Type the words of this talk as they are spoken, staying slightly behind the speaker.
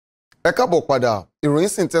Ẹ káàbọ̀ padà, ìròyìn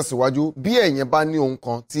sì ń tẹ̀síwájú. Bí ẹ̀yin bá ní ohun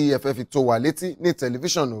kan tí ẹ fẹ́ fi tó wa létí ní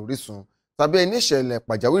tẹlifíṣàn Orisun tàbí ẹ ní ìṣẹ̀lẹ̀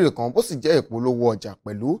pàjáwìrì kan bó sì jẹ́ ìpolówó ọjà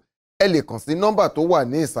pẹ̀lú, ẹ lè kàn sí nọ́mbà tó wà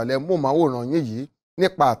ní ìsàlẹ̀ móhùnmáwòrán yín yìí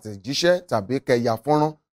nípa àtẹ̀jíṣẹ́ tàbí kẹ́ya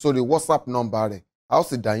fọ́nrán sórí WhatsApp nọ́mbà rẹ̀, a ó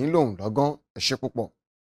sì dá yín lóhùn lọ́gán. Ẹ ṣé púpọ̀.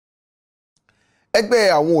 Ẹgbẹ́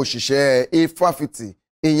àwọn òṣìṣẹ́ ifáfitì,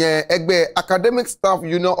 ìyẹn ẹgbẹ́ Academic Staff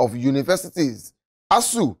Union of Universities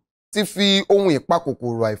ASUU, ti fi ohun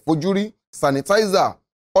ìpakòkòrò àìfojúrí, sanitizer,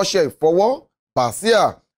 ọṣẹ ìfọwọ́, bàsíà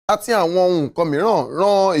àti àwọn ohun nǹkan mìíràn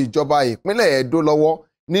ran ìjọba ìpínlẹ̀ Ẹdó lọ́wọ́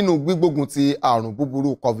nínú gbígbógun ti àrùn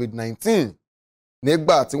búburú COVID-19.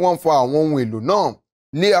 Nígbà tí wọ́n ń fa àwọn ohun èlò náà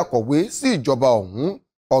lé akọ̀wé sí ìjọba ọ̀hún,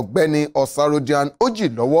 ọ̀gbẹ́ni Osarodian Oji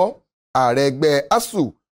lọ́wọ́, ààrẹ ẹgbẹ́ ASUU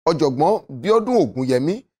ọ̀jọ̀gbọ́n Bíọ́dún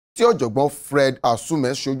Ògúnyẹmí tí ọ̀jọ̀gbọ́n Fred Asume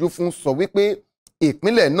ṣojú fún sọ wípé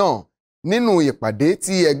ìpínlẹ̀ náà nínú ìpàdé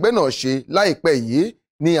tí ẹgbẹ́ náà ṣe láìpẹ́ yìí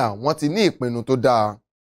ni àwọn ti ní ìpinnu tó dáa.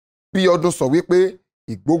 Bíọ́dún sọ wípé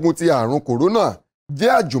ìgbógun ti àrùn kòrónà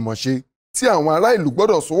jẹ́ àjùmọ̀ṣe tí àwọn ará ìlú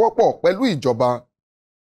gbọ́dọ̀ sowọ́pọ̀ pẹ̀lú ìjọba.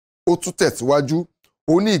 Ó tún tẹ̀síwájú,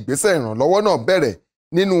 ó ní ìgbésẹ̀ ìrànlọ́wọ́ náà bẹ̀rẹ̀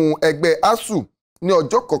nínú ẹgbẹ́ ASUU ní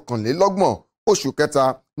ọjọ́ 21 oṣù kẹta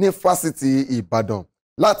ní fásitì Ìbàdàn.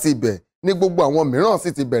 Láti ibẹ̀ ní gbogbo àwọn mìíràn sì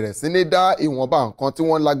ti bẹ̀rẹ̀ sí ní dá ìwọ̀nba nǹkan tí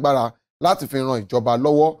wọ́n lágbára láti fi ran ìjọba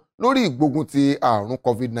lọ́wọ́ lórí ìgbógun ti àrùn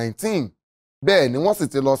COVID-19. Bẹ́ẹ̀ ni wọ́n sì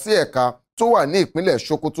ti lọ sí ẹ̀ka tó wà ní ìpínlẹ̀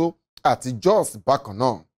Sokoto àti Jos bákan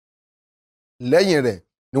náà. Lẹ́yìn rẹ̀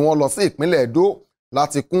ni wọ́n lọ sí ìpínlẹ̀ Edo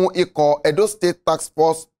láti kún ikọ̀ Edo State Task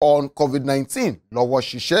Force on COVID-19 lọ́wọ́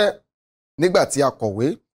ṣiṣẹ́. Nígbà tí akọ̀wé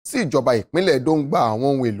sí ìjọba ìpínlẹ̀ Edo ń gba àwọn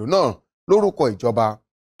ohun èlò náà lórúkọ ìjọba,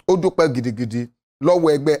 ó dúpẹ́ gidigidi lọ́wọ́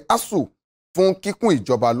ẹgbẹ́ ASUU fún kíkún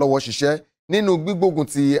ìjọba lọ́wọ́ ṣiṣẹ́ nínú gbígbógun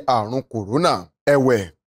ti àrùn kòrónà. Ẹ̀wẹ̀,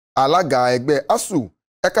 alága ẹgbẹ́ ASUU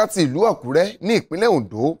ẹ̀ka ti ìlú Àkúrẹ́ ní ìpínlẹ̀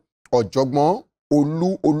Ondo, ọ̀jọ̀gbọ́n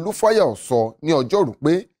Olúfáyọ̀ sọ ní ọjọ́rú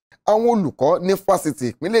pé àwọn olùkọ́ ní fásitì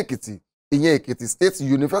ìpínlẹ̀ Èkìtì, ìyẹn Èkìtì State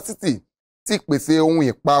University, ti pèsè ohun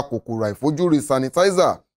ìpa kòkòrò àìfojúrí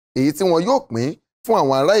sanitizer èyí tí wọn yóò pín fún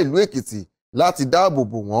àwọn ará ìlú Èkìtì láti dáàbò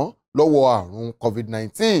bò wọ́n lọ́wọ́ àrùn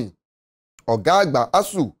COVID-19. Ọ̀gá àgbà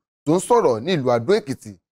ASUU tó ń sọ̀rọ̀ ní ìlú Adó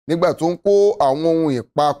Èkìtì nígbà tó ń kó àwọn ohun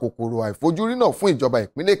ìpa kòkòrò àìfojúrí náà fún ìjọba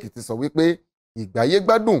ìpínlẹ̀ Èkìtì sọ wípé ìgbáyé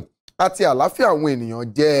gbádùn àti àlàáfíà àwọn ènìyàn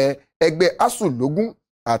jẹ́ ẹgbẹ́ ASUU lógún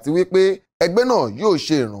àti wípé ẹgbẹ́ náà yóò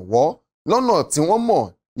ṣe ìrànwọ́ lọ́nà tí wọ́n mọ̀,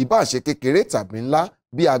 ìbáà ṣe kékeré tàbí ńlá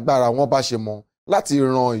bí agbára wọn bá ṣe mọ, láti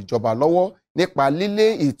ran ìjọba lọ́wọ́ nípa lílé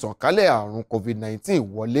ìtànkálẹ̀ àrùn COVID-19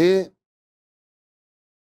 wọlé.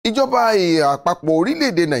 Ìjọba àpapọ̀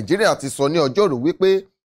orílẹ̀-èdè Nàìjíríà ti sọ ní ọjọ́rú wípé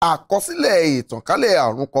àkọsílẹ̀ ìtànkálẹ̀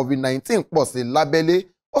àrùn COVID-19 pọ̀ sí lábẹ́lé,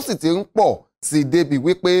 ó sì ti ń pọ̀ sí débi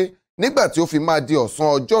wípé nígbà tí ó fi máa di ọ̀sán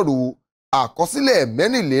ọjọ́rú, àkọsílẹ̀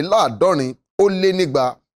 64 ó lé nígba,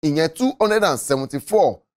 ìyẹn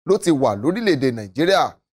 274 ló ti wà lórílẹ̀-èdè Nàìjíríà,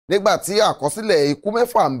 nígbà tí àkọsílẹ̀ ikú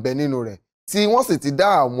 6 ń bẹ nínú rẹ̀ tí wọ́n sì ti dá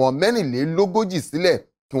àwọn 44 sílẹ̀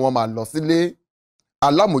kí wọ́n máa lọ sílé.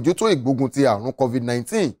 Alámòjútó ìgbógun ti àrùn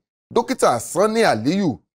COVID-19, Dokita Sani Aliyu,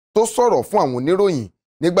 tó sọ̀rọ̀ fún àwọn oníròyìn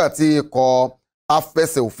nígbà tí ikọ̀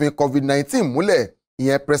afẹsẹ̀ òfin COVID-19 múlẹ̀,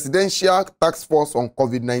 ìyẹn Presidential Task Force on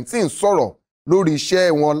COVID-19 sọ̀rọ̀ lórí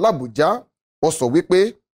iṣẹ́ wọn l'Àbújá. Wọ́n sọ wípé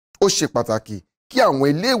ó ṣe pàtàkì kí àwọn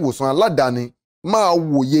ilé ìwòsàn aládàáni máa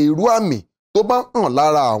wòye irú àmì tó bá hàn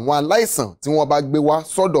lára àwọn aláìsàn tí wọ́n bá gbé wá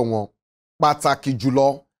sọ́dọ̀ wọn, pàtàkì jùlọ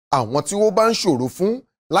àwọn tí ó bá ń ṣòro fún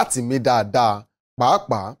láti mí dáadáa,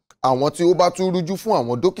 pàápàá àwọn tí ó bá tún rújú fún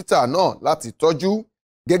àwọn dókítà náà láti tọ́jú.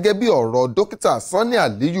 Gẹ́gẹ́ bí ọ̀rọ̀ Dókítà Sani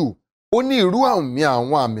Aliyu, ó ní irú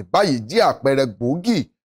àwọn àmì báyìí jẹ́ àpẹẹrẹ gbòógì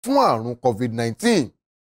fún àrùn COVID-19.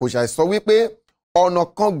 Kò ṣàìsọ wípé ọ̀nà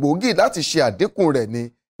kan gbòógì láti ṣe àdínkù rẹ̀ ni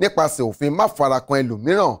nípasẹ̀ òfin má farakan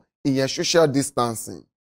ẹlòmíràn, ìyẹn social distancing.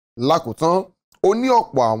 Lákòótán, ó ní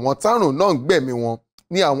ọ̀pọ̀ àwọn tárùn náà ń gbẹ̀mí wọn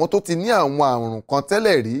ní àwọn tó ti ní àwọn àrùn kan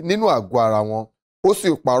tẹ́lẹ̀ rí nínú àgọ́ ara wọn. Ó sì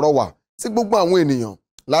pàrọwà sí gbogbo àwọn ènìyàn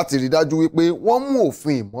láti rí dájú wípé wọ́n mú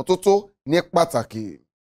òfin ìmọ́tótó ní pàtàkì.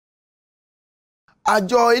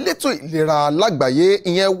 Àjọ elétò ìlera lágbàáyé,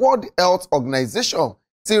 ìyẹn World Health Organization,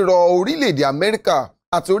 ti rọ orílẹ̀-èdè Amẹ́ríkà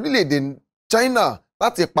àti orílẹ̀-èdè China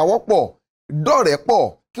láti pawọ́pọ̀ dọ̀rẹ́pọ̀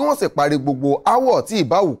kí wọ́n sì parí gbogbo aáwọ̀ tí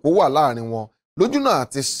ìbáwù kó wà láàrin wọn, lójúnà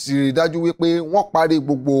àti rí dájú wípé wọ́n parí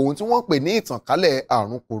gbogbo ohun tí wọ́n pè ní ìtànkálẹ̀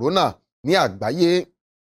àrùn kòrónà ní àgbáyé.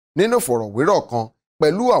 Nínú ìfọ̀rọ̀wérọ̀ kan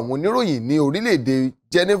pẹ̀lú àwọn oníròyìn ní orílẹ̀-èdè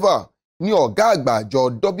Geneva, ní ọ̀gá àgbà àjọ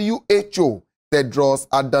WHO Tedros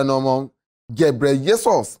Adhanom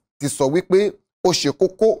Ghebreyesus ti sọ wípé ó ṣe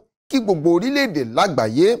kókó kí gbogbo orílẹ̀-èdè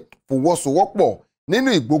lágbàáyé fọwọ́sowọ́pọ̀ nínú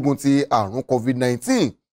ìgbógun ti àrùn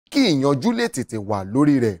COVID-19 kí ìyanjú lè tètè wà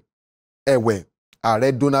lórí rẹ̀. Ẹ̀wẹ̀,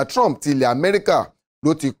 ààrẹ Donald Trump ti ilẹ̀ Amẹ́ríkà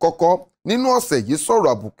ló ti kọ́kọ́ nínú ọ̀sẹ̀ yìí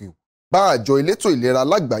sọ̀rọ̀ àbùkù bá àjọ elétò ìlera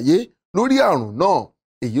lágbàáyé lórí àrùn náà,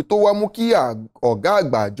 èyí tó wá mú kí ọ̀gá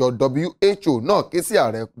àgbà àjọ WHO náà ké sí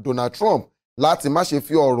ààrẹ Donald Trump láti má ṣe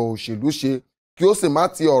fi ọ̀rọ̀ òṣèlú ṣe kí ó sì má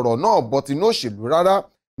ti ọ̀rọ̀ náà bọ́ tinú òṣèlú rárá,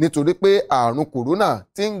 nítorí pé àrùn kòrónà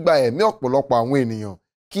ti ń gba ẹ̀mí ọ̀pọ̀lọpọ̀ àwọn ènìyàn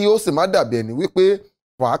kí ó sì má dàbí ẹni wípé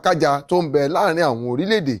fàákájà tó ń bẹ láàrin àwọn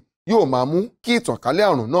orílẹ̀-èdè yóò máa mú kí ìtànkálẹ̀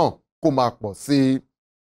àrùn náà kó máa pọ̀ sí i.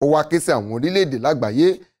 Ó wá ké sí àwọn orílẹ̀-èdè lágbàáyé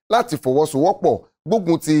láti fọwọ́sowọ́pọ̀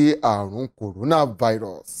gbógun ti àrùn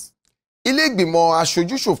coronavirus. Ilé ìgbìmọ̀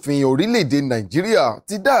aṣojúṣòfin orílẹ̀-èdè Nàìjíríà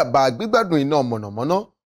ti dá àbá gbígbádùn iná mọ̀nàmọ́ná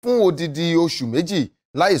fún odidi oṣù méjì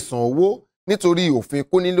láì san owó nítorí òfin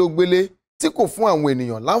kónílógbélé tí kò fún àwọn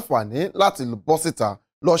ènìyàn láǹfààní láti bọ́ síta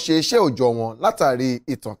lọ ṣe iṣẹ́ òòjọ́ wọn látàrí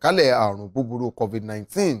ìtànkálẹ̀ àrùn búburú COVID-19.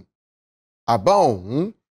 Àbá ọ̀hún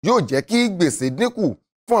yóò jẹ́ kí gbèsè dínkù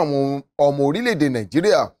fún àwọn ọmọ orílẹ̀-èdè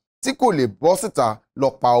Nàìjíríà tí kò lè bọ́ síta lọ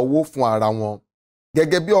pa owó fún ara wọn.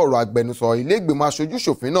 Gẹ́gẹ́ bí ọ̀rọ̀ agbẹnusọ ilé ìgbìmọ̀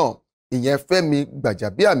aṣojúṣòfin náà, ìyẹn Fẹ́mi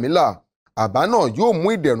Gbàjàbíàmílà, àbá náà yóò mú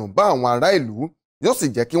ìdẹ̀rùn bá àwọn ará ìlú, yóò sì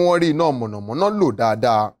jẹ́ kí wọ́n rí iná mọ̀nàmọ́ná lò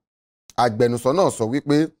dáadáa. Agbẹnusọ náà sọ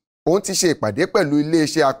wípé òun ti ṣe ìpàdé pẹ̀lú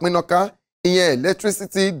iléeṣẹ́ apínnáká, ìyẹn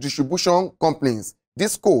Electricity Distribution Companies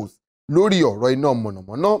 (DISCOs) lórí ọ̀rọ̀ iná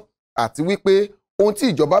mọ̀nàmọ́ná àti wípé ohun tí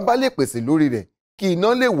ìjọba bá lè pèsè lórí rẹ̀ kí iná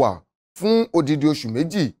lè wà fún odidi oṣù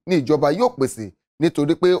méjì ní ìjọba yóò pèsè,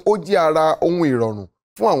 nítorí pé ó jẹ́ ara ohun ìrọ̀rùn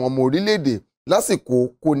fún àwọn ọmọ orílẹ̀-èdè lásìkò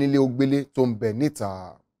kónílé-ó-gbélé tó ń bẹ níta.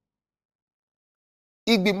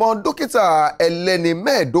 Ìgbìmọ̀ dókítà ẹlẹ́ni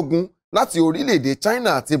 15 láti orílẹ̀-èdè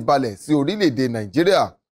China ti balẹ̀ sí orílẹ̀-èdè Nàìjíríà.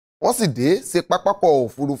 Wọ́n sì dé sí pápákọ̀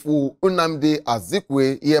òfurufú Nnamdi Azikiwe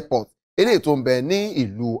Airport eléyìí tó ń bẹ ní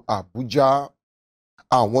ìlú Àbújá.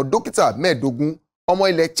 Àwọn dókítà 15 ọmọ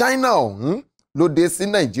ilẹ̀ China ọ̀hún ló dé sí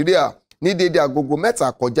Nàìjíríà ní déédé agogo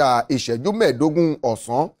 3 kọjá ìṣẹ́jú 15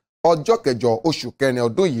 ọ̀sán ọjọ́ kẹjọ oṣù kẹrin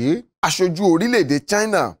ọdún yìí. Aṣojú orílẹ̀-èdè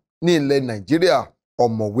China ní ilẹ̀ Nàìjíríà,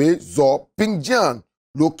 ọ̀mọ̀wé Zhou Pingjian,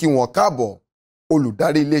 ló kí wọn káàbọ̀.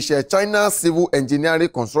 Olùdarí iléeṣẹ́ China Civil Engineering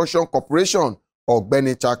Construction Corporation,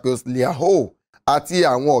 ọ̀gbẹ́ni Charles Liao, àti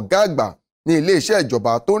àwọn ọ̀gá àgbà ní iléeṣẹ́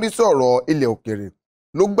ìjọba tó ń rí sí ọ̀rọ̀ ilẹ̀ òkèrè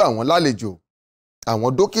ló gbà wọ́n lálejò. Àwọn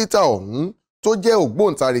dókítà ọ̀hún tó jẹ́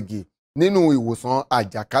ògbóǹtarìgì nínú ìwòsàn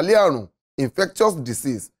àjàkálẹ̀ àrùn infectious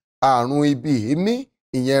disease, àrùn ibi èémí,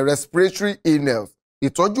 ìyẹn respiratory illness,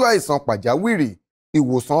 ìtọ́jú àìsàn pàjáwìrì,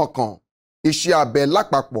 ìwòsàn ọkàn, iṣẹ́ abẹ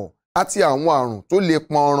lápapọ̀ àti àwọn àrùn tó lè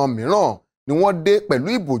pọn ọ̀ràn mìíràn ni wọ́n dé pẹ̀lú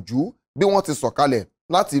ìbòjú bí wọ́n ti sọ̀kalẹ̀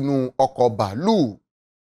láti inú ọkọ̀ bàálù.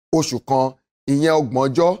 Oṣù kan, ìyẹn 30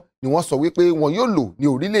 ọjọ́ ni wọ́n sọ wípé wọn yóò lò ní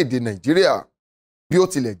orílẹ̀-èdè Nàìjíríà. Bí ó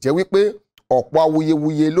tilẹ̀ jẹ́ wípé ọ̀pọ̀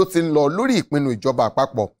awuyewuye ló ti ń lọ lórí ìpinnu ìjọba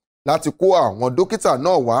àpapọ̀ láti kó àwọn dókítà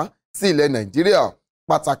náà wá sí ilẹ̀ Nàìjíríà,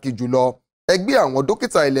 pàtàkì jùlọ ẹgbẹ́ àwọn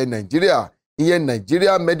dókítà ilẹ̀ Nàìjíríà, ìyẹn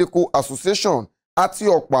Nigeria Medical Association, àti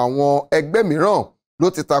ọ̀pọ̀ àwọn ẹgbẹ́ mìíràn ló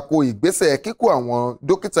ti tako ìgbésẹ̀ kíkó àwọn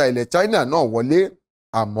dókítà ilẹ̀ China náà wọlé,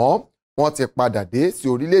 àmọ́ wọ́n ti padà dé sí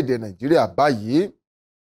orílẹ̀-èdè Nàìjíríà báyìí.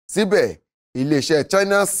 Síbẹ̀, iléeṣẹ́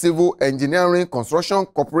China Civil Engineering Construction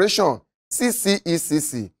Corporation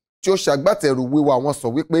 (CCECC) tí ó ṣagbátẹrù wíwá wọn sọ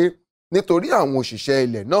wípé nítorí àwọn òṣìṣẹ́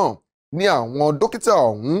ilẹ̀ náà ni àwọn dókítà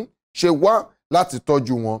ọ̀hún ṣe wá láti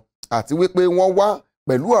tọ́jú wọn, àti wípé wọ́n wá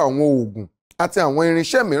pẹ̀lú àwọn oògùn àti àwọn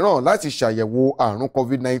irinṣẹ́ mìíràn láti ṣàyẹ̀wò àrùn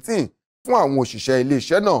COVID-19 fún àwọn òṣìṣẹ́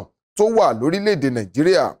iléeṣẹ́ náà tó wà lórílẹ̀-èdè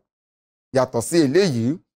Nàìjíríà. Yàtọ̀ sí eléyìí,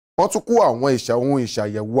 wọ́n tún kó àwọn ohun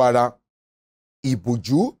ìṣàyẹ̀wò ara,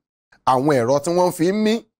 ìbòjú, àwọn ẹ̀rọ tí wọ́n fi ń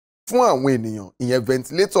mí fún àwọn ènìyàn, ìyẹn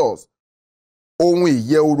ventilators, ohun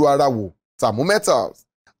ìyẹ oru ara wò, thermometers,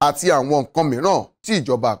 àti àwọn nǹkan mìíràn tí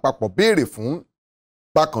ìjọba àpapọ̀ béèrè fún.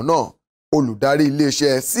 Bákan náà, olùdarí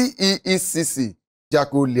iléeṣẹ́ CEECC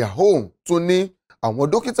Charles Liao tún ní àwọn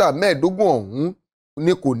dókítà 15 ọ̀hún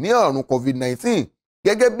ni kò ní àrùn COVID-19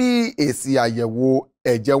 gẹ́gẹ́ bí èsì àyẹ̀wò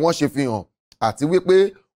ẹ̀jẹ̀ wọn ṣe fi hàn, àti wípé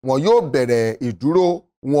wọn yóò bẹ̀rẹ̀ ìdúró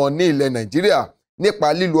wọn ní ilẹ̀ Nàìjíríà nípa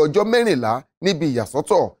lílo ọjọ́ 14 níbi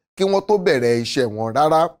ìyàsọ́tọ̀ kí wọ́n tó bẹ̀rẹ̀ iṣẹ́ wọn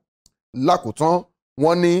rárá. Lákòótán,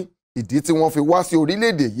 wọ́n ní ìdí tí wọ́n fi wá sí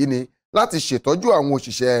orílẹ̀-èdè yìí ni láti ṣètọ́jú àwọn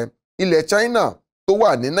òṣìṣẹ́ ilẹ̀ China tó wà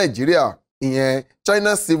ní Nàìjíríà, ìyẹn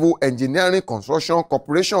China Civil Engineering Construction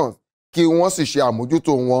Corporation, kí wọ́n sì ṣe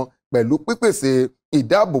àmójútó wọn pẹ̀lú pípèsè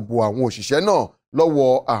ìdáàbòbò àwọn òṣìṣẹ́ náà lọ́wọ́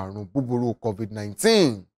àrùn búburú COVID-19.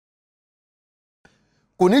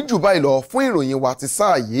 Kò ní jù báyìí lọ fún ìròyìn wa ti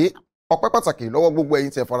sáà yìí. Ọpẹ́ pàtàkì lọ́wọ́ gbogbo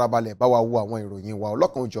ẹ̀yin tẹ́ farabalẹ̀ bá wa wo àwọn ìròyìn wa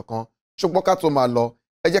ọlọ́kan òjọ̀kan. Ṣùgbọ́n ká tó máa lọ,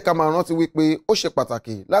 ẹ jẹ́ ká máa rántí wípé ó ṣe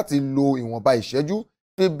pàtàkì láti lo ìwọ̀nba ìṣẹ́jú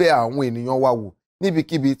fi bẹ̀ àwọn ènìyàn wa wò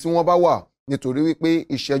níbikíbi tí wọ́n bá wà nítorí wípé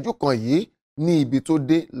ìṣẹ́jú kan yìí ní ibi tó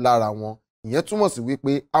dé lára wọn. Ìyẹn túmọ̀ sí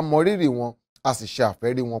wípé a mọ rírì wọn, a sì ṣe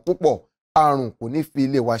àfẹ́rí wọn púpọ̀. Àrùn kò ní fi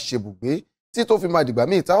ilé wa ṣebùgbé tí tó fi máa dìgbà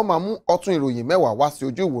míì tá ó máa mú ọ̀tún ìròyìn mẹ́wàá wá sí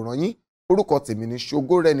ojú ìwòran yín. Orúkọ tèmi ni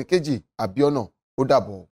Ṣògorẹ́níkejì Àbíọ́nà. Ó dàbọ̀.